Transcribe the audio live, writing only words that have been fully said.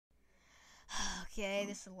Okay,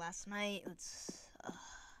 this is last night. Let's.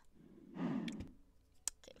 Okay,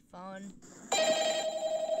 phone.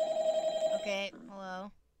 Okay,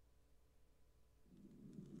 hello.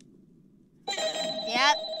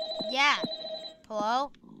 Yep. Yeah.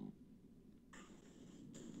 Hello?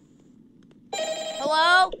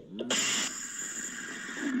 Hello?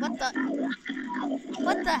 What the?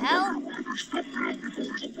 What the hell?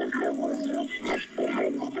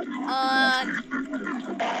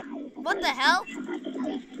 What the hell?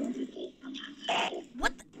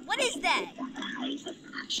 What is that?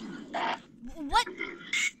 What?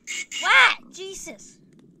 What? Jesus.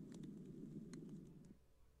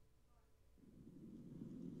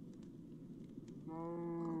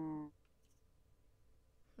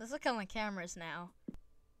 Let's look at my cameras now.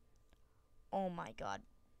 Oh my god.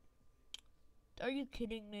 Are you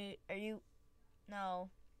kidding me? Are you? No.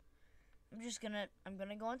 I'm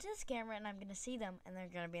gonna go into this camera and I'm gonna see them and they're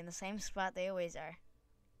gonna be in the same spot they always are.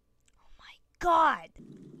 Oh my god.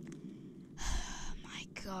 Oh my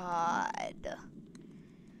god.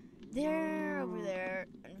 They're over there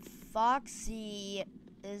and Foxy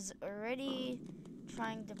is already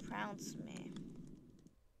trying to pounce me.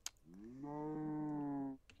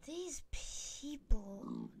 These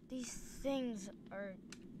people, these things are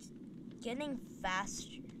getting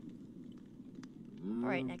faster.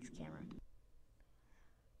 Alright, next camera.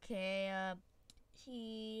 Okay,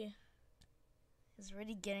 he is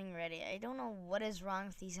already getting ready. I don't know what is wrong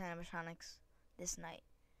with these animatronics this night,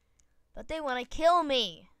 but they want to kill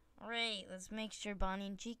me. Alright, let's make sure Bonnie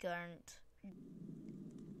and Chica aren't.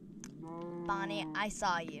 Bonnie, I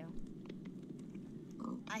saw you.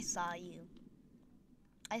 I saw you.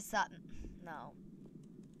 No.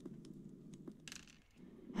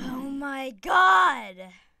 Oh my god!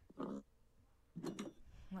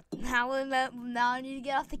 What? Now I need to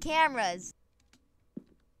get off the cameras.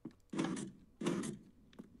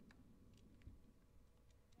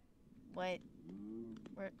 Wait.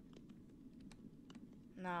 Where?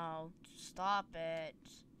 No. Stop it.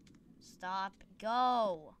 Stop.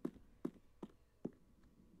 Go.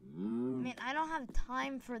 I mean, I don't have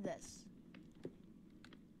time for this.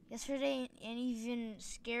 Yesterday, an even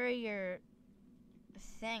scarier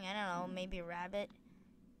thing, I don't know, maybe a rabbit,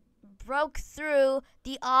 broke through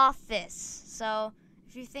the office. So,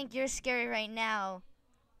 if you think you're scary right now,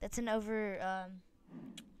 that's an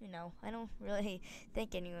you know, I don't really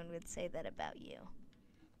think anyone would say that about you.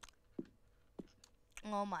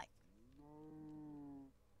 Oh my.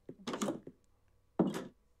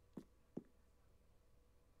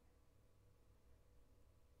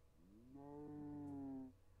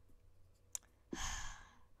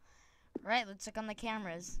 Right, let's look on the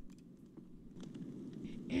cameras.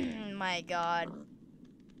 My god.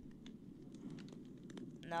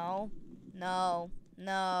 No. No.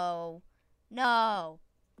 No. No.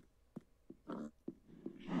 Oh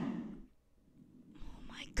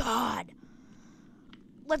my god.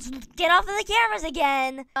 Let's get off of the cameras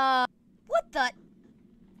again. What the?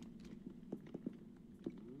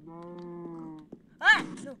 Ah!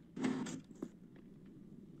 No.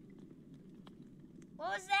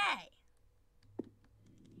 What was that?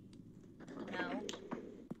 No.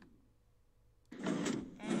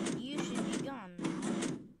 And you should be gone.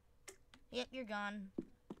 Yep, you're gone.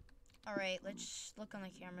 Alright, let's look on the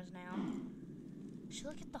cameras now. We should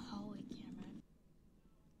look at the hallway camera.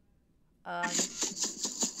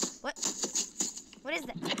 What? What is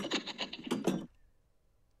that?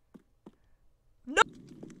 No!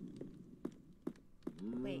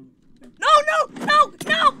 Wait. No, no, no,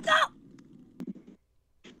 no, no!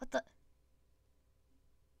 What the?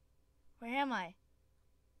 Where am I?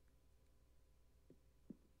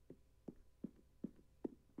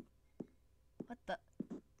 What the?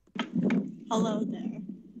 Hello there.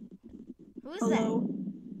 Who's Hello.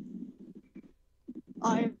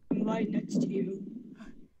 I'm right next to you.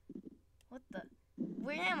 What the?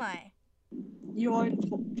 Where am I? You're in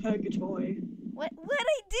purgatory. What'd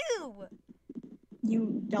I do?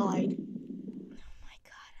 You died. Oh my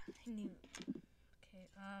god, I knew. Okay,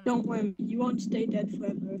 Don't worry, you won't stay dead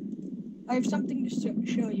forever. I have something to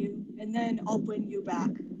show you, and then I'll bring you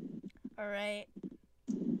back. Alright.